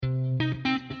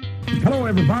Hello,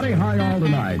 everybody. How y'all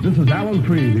tonight? This is Alan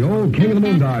Freed, the old king of the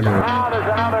moondogger. Now there's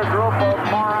another group of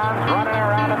morons running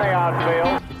around in the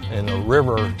outfield. And the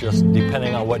river, just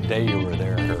depending on what day you were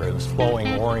there, it was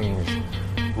flowing orange,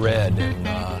 red, and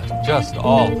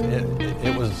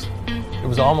it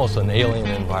was almost an alien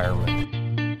environment.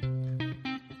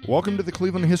 Welcome to the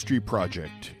Cleveland History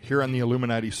Project, here on the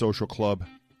Illuminati Social Club.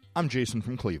 I'm Jason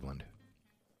from Cleveland.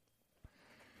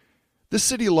 This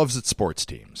city loves its sports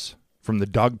teams. From the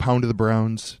dog pound of the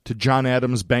Browns to John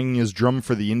Adams banging his drum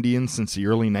for the Indians since the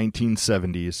early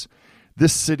 1970s,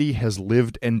 this city has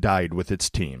lived and died with its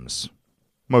teams.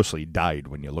 Mostly died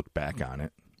when you look back on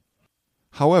it.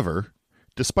 However,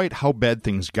 despite how bad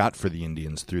things got for the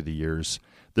Indians through the years,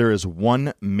 there is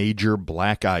one major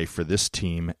black eye for this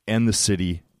team and the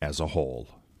city as a whole.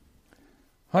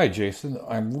 Hi, Jason.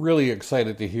 I'm really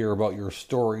excited to hear about your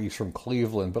stories from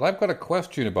Cleveland, but I've got a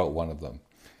question about one of them.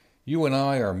 You and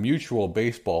I are mutual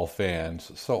baseball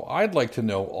fans, so I'd like to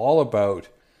know all about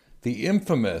the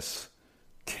infamous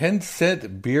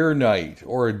 10-cent beer night,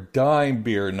 or a dime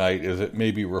beer night as it may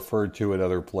be referred to in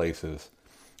other places.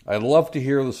 I'd love to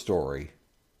hear the story.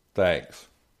 Thanks.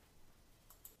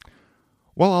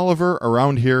 Well, Oliver,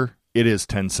 around here, it is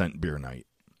 10-cent beer night.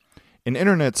 An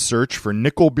internet search for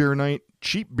nickel beer night,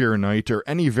 cheap beer night, or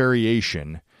any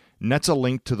variation nets a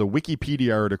link to the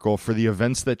Wikipedia article for the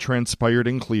events that transpired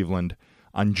in Cleveland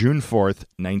on June 4th,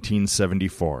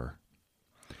 1974.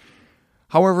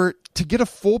 However, to get a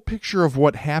full picture of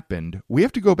what happened, we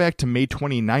have to go back to May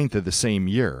 29th of the same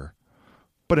year,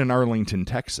 but in Arlington,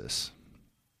 Texas.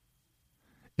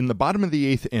 In the bottom of the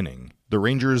eighth inning, the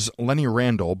Rangers' Lenny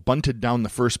Randle bunted down the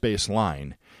first base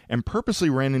line and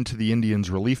purposely ran into the Indians'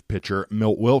 relief pitcher,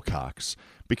 Milt Wilcox,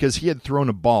 because he had thrown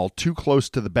a ball too close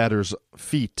to the batter's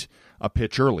feet a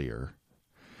pitch earlier.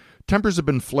 Tempers had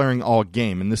been flaring all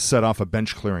game, and this set off a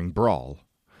bench-clearing brawl.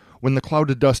 When the cloud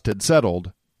of dust had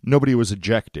settled, nobody was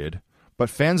ejected, but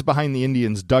fans behind the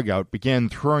Indians' dugout began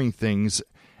throwing things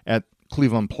at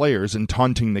Cleveland players and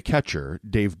taunting the catcher,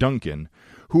 Dave Duncan,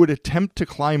 who would attempt to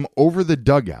climb over the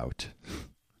dugout.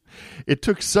 It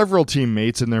took several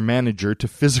teammates and their manager to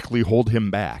physically hold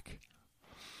him back.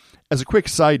 As a quick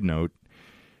side note,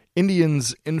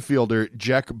 Indians infielder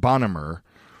Jack Bonham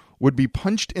would be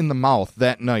punched in the mouth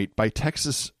that night by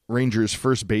Texas Rangers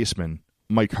first baseman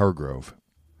Mike Hargrove.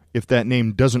 If that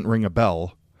name doesn't ring a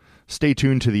bell, stay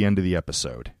tuned to the end of the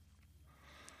episode.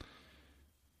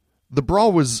 The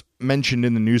brawl was mentioned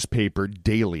in the newspaper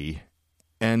daily,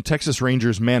 and Texas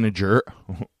Rangers manager,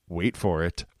 wait for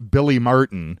it, Billy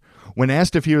Martin, when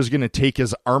asked if he was going to take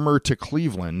his armor to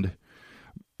Cleveland,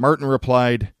 Martin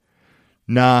replied,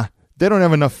 "Nah, they don't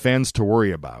have enough fans to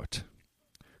worry about."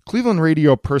 Cleveland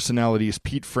radio personalities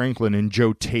Pete Franklin and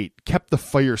Joe Tate kept the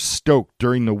fire stoked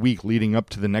during the week leading up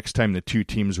to the next time the two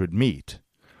teams would meet,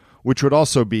 which would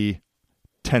also be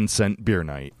 10-cent beer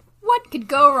night. What could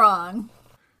go wrong?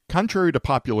 Contrary to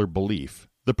popular belief,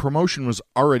 the promotion was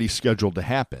already scheduled to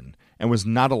happen and was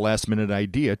not a last-minute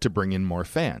idea to bring in more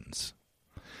fans.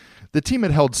 The team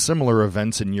had held similar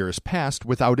events in years past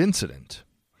without incident.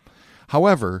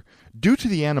 However, due to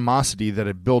the animosity that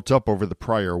had built up over the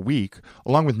prior week,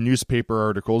 along with newspaper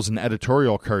articles and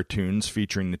editorial cartoons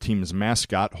featuring the team's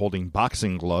mascot holding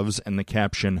boxing gloves and the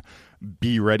caption,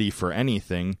 "Be ready for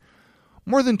anything,"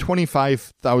 more than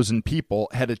 25,000 people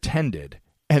had attended,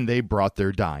 and they brought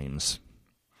their dimes.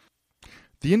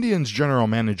 The Indians' general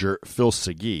manager, Phil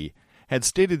Segui, had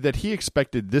stated that he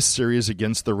expected this series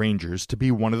against the Rangers to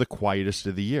be one of the quietest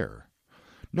of the year.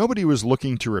 Nobody was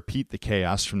looking to repeat the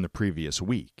chaos from the previous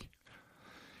week.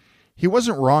 He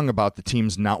wasn't wrong about the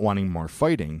teams not wanting more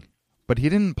fighting, but he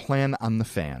didn't plan on the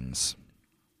fans.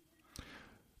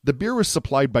 The beer was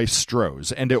supplied by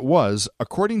Stroh's, and it was,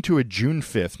 according to a June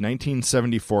 5th,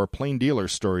 1974 Plain Dealer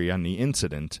story on the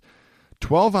incident,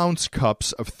 12-ounce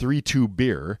cups of 3-2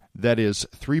 beer, that is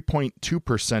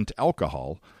 3.2%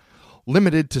 alcohol,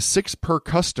 limited to 6 per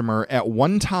customer at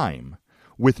one time,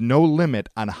 with no limit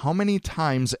on how many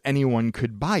times anyone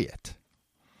could buy it.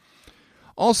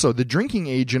 Also, the drinking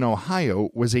age in Ohio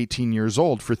was 18 years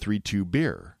old for 3-2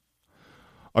 beer.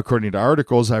 According to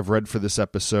articles I've read for this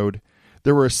episode,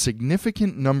 there were a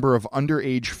significant number of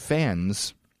underage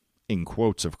fans, in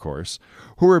quotes of course,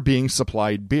 who were being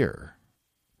supplied beer.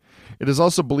 It is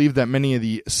also believed that many of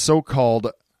the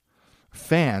so-called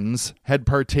fans had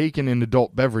partaken in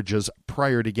adult beverages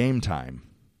prior to game time.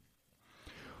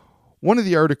 One of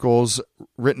the articles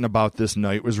written about this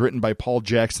night was written by Paul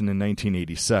Jackson in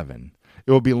 1987.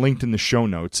 It will be linked in the show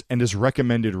notes and is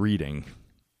recommended reading.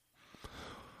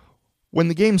 When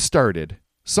the game started,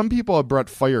 some people had brought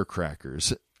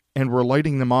firecrackers and were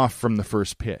lighting them off from the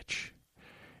first pitch.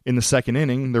 In the second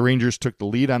inning, the Rangers took the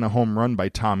lead on a home run by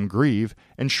Tom Grieve,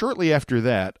 and shortly after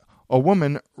that, a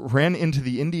woman ran into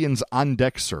the Indians'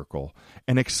 on-deck circle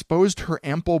and exposed her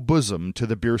ample bosom to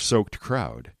the beer-soaked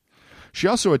crowd. She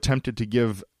also attempted to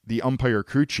give the umpire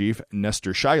crew chief,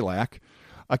 Nestor Shilak,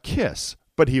 a kiss,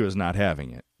 but he was not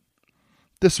having it.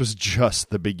 This was just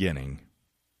the beginning.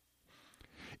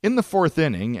 In the fourth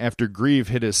inning, after Grieve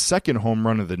hit his second home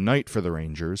run of the night for the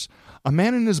Rangers, a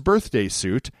man in his birthday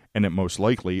suit, and it most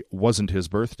likely wasn't his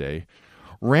birthday,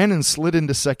 ran and slid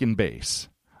into second base.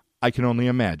 I can only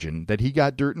imagine that he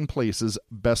got dirt in places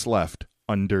best left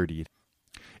undirtied.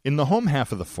 In the home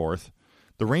half of the fourth,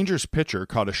 the Rangers pitcher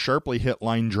caught a sharply hit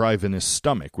line drive in his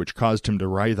stomach, which caused him to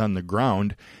writhe on the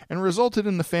ground and resulted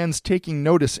in the fans taking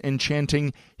notice and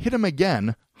chanting, "Hit him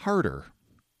again, harder."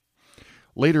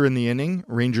 Later in the inning,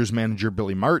 Rangers manager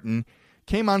Billy Martin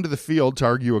came onto the field to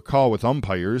argue a call with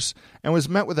umpires and was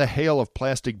met with a hail of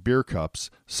plastic beer cups,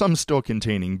 some still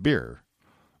containing beer,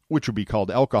 which would be called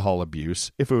alcohol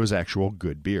abuse if it was actual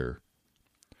good beer.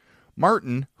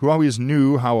 Martin, who always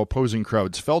knew how opposing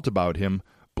crowds felt about him,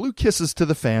 blew kisses to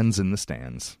the fans in the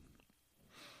stands.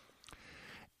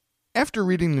 After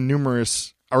reading the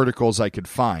numerous articles I could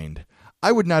find,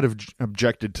 I would not have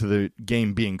objected to the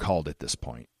game being called at this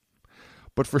point.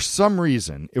 But for some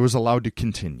reason, it was allowed to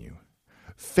continue.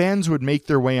 Fans would make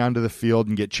their way onto the field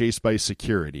and get chased by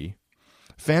security.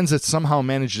 Fans that somehow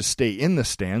managed to stay in the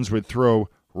stands would throw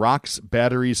rocks,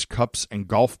 batteries, cups, and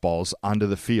golf balls onto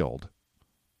the field.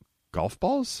 Golf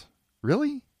balls?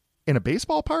 Really? In a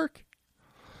baseball park?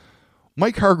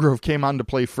 Mike Hargrove came on to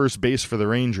play first base for the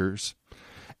Rangers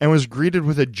and was greeted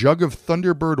with a jug of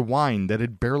Thunderbird wine that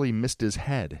had barely missed his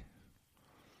head.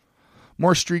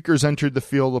 More streakers entered the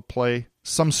field of play,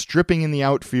 some stripping in the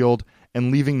outfield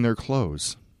and leaving their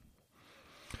clothes.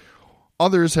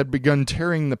 Others had begun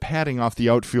tearing the padding off the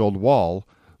outfield wall.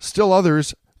 Still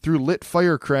others threw lit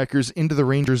firecrackers into the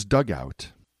Rangers'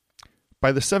 dugout.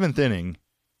 By the seventh inning,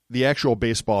 the actual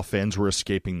baseball fans were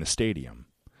escaping the stadium.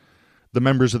 The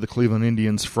members of the Cleveland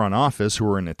Indians front office who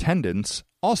were in attendance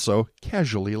also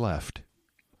casually left.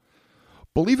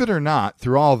 Believe it or not,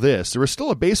 through all this, there was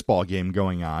still a baseball game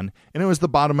going on, and it was the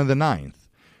bottom of the ninth.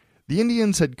 The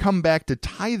Indians had come back to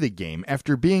tie the game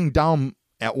after being down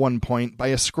at one point by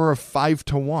a score of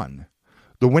 5-1.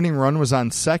 The winning run was on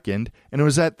second, and it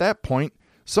was at that point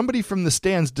somebody from the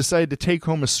stands decided to take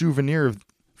home a souvenir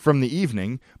from the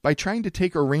evening by trying to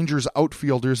take a Rangers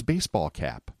outfielder's baseball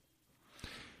cap.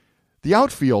 The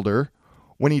outfielder,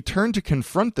 when he turned to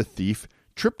confront the thief,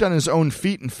 tripped on his own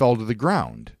feet and fell to the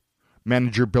ground.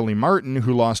 Manager Billy Martin,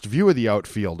 who lost view of the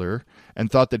outfielder and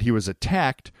thought that he was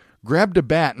attacked, grabbed a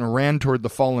bat and ran toward the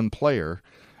fallen player,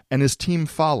 and his team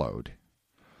followed.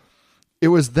 It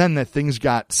was then that things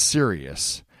got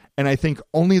serious, and I think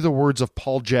only the words of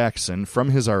Paul Jackson from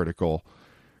his article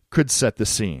could set the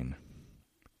scene.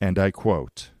 And I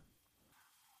quote,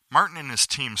 "Martin and his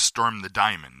team stormed the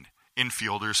diamond,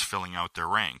 infielders filling out their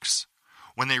ranks.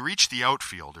 When they reached the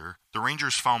outfielder, the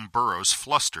Rangers found Burroughs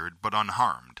flustered but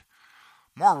unharmed.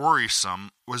 More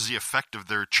worrisome was the effect of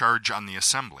their charge on the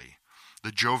assembly.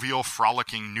 The jovial,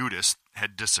 frolicking nudists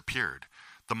had disappeared.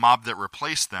 The mob that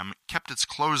replaced them kept its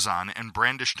clothes on and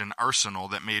brandished an arsenal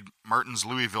that made Martin's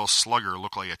Louisville Slugger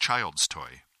look like a child's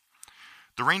toy.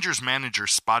 The Rangers manager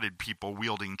spotted people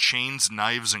wielding chains,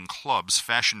 knives, and clubs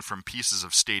fashioned from pieces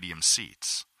of stadium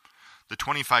seats. The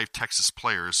 25 Texas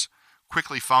players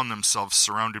quickly found themselves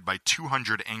surrounded by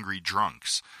 200 angry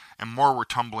drunks, and more were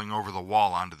tumbling over the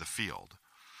wall onto the field.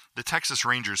 The Texas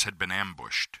Rangers had been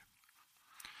ambushed."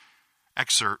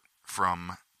 Excerpt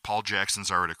from Paul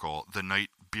Jackson's article, "The Night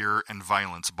Beer and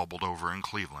Violence Bubbled Over in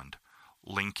Cleveland."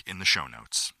 Link in the show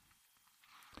notes.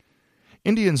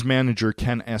 Indians manager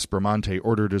Ken Aspromonte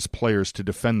ordered his players to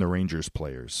defend the Rangers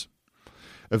players.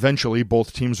 Eventually,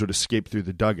 both teams would escape through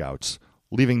the dugouts,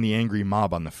 leaving the angry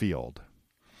mob on the field.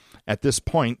 At this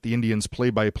point, the Indians'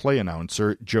 play-by-play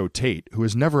announcer, Joe Tate, who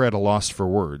was never at a loss for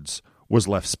words, was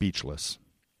left speechless.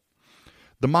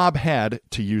 The mob had,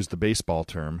 to use the baseball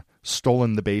term,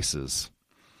 stolen the bases.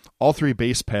 All three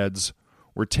base pads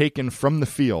were taken from the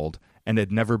field and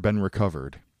had never been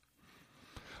recovered.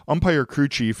 Umpire crew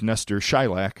chief Nestor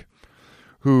Shilak,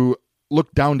 who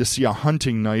looked down to see a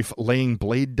hunting knife laying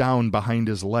blade down behind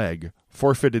his leg,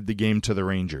 forfeited the game to the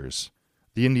Rangers.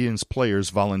 The Indians players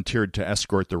volunteered to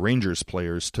escort the Rangers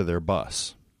players to their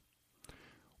bus.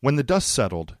 When the dust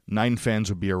settled, 9 fans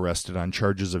would be arrested on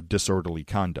charges of disorderly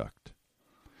conduct.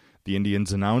 The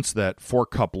Indians announced that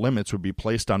 4-cup limits would be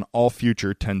placed on all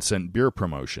future 10-cent beer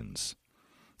promotions.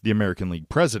 The American League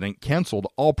president canceled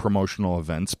all promotional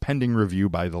events pending review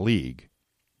by the league.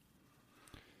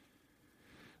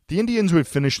 The Indians would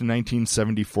finish the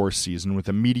 1974 season with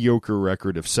a mediocre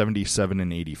record of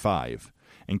 77-85,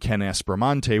 and Ken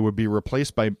Aspromonte would be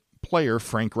replaced by player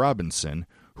Frank Robinson,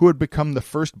 who had become the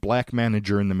first black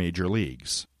manager in the major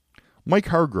leagues. Mike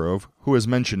Hargrove, who was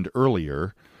mentioned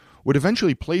earlier, would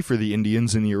eventually play for the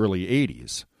Indians in the early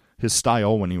 80s. His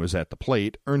style when he was at the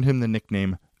plate earned him the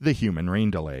nickname the Human Rain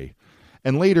Delay,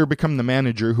 and later become the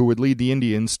manager who would lead the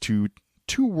Indians to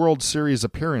 2 World Series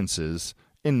appearances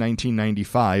in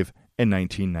 1995 and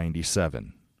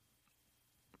 1997.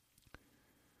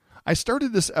 I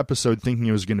started this episode thinking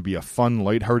it was going to be a fun,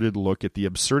 lighthearted look at the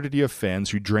absurdity of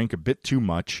fans who drank a bit too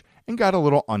much and got a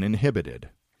little uninhibited.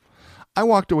 I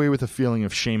walked away with a feeling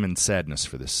of shame and sadness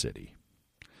for this city.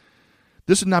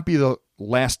 This would not be the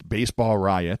last baseball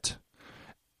riot,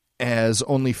 as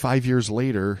only 5 years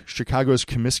later, Chicago's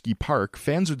Comiskey Park,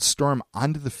 fans would storm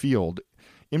onto the field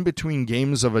in between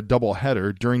games of a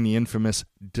doubleheader during the infamous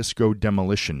Disco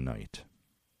Demolition Night.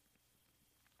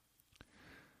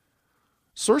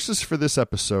 Sources for this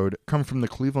episode come from the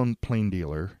Cleveland Plain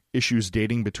Dealer, issues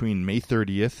dating between May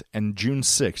 30th and June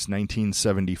 6,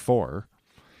 1974,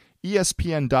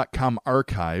 ESPN.com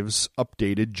archives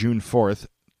updated June 4th,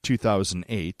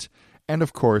 2008, and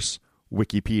of course,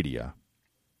 Wikipedia.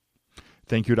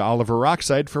 Thank you to Oliver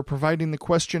Rockside for providing the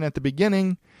question at the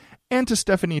beginning, and to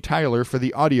Stephanie Tyler for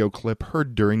the audio clip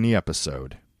heard during the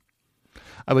episode.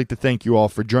 I'd like to thank you all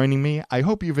for joining me. I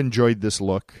hope you've enjoyed this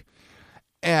look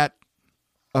at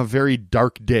a very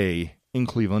dark day in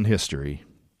Cleveland history.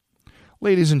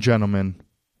 Ladies and gentlemen,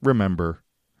 remember,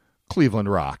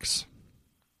 Cleveland rocks.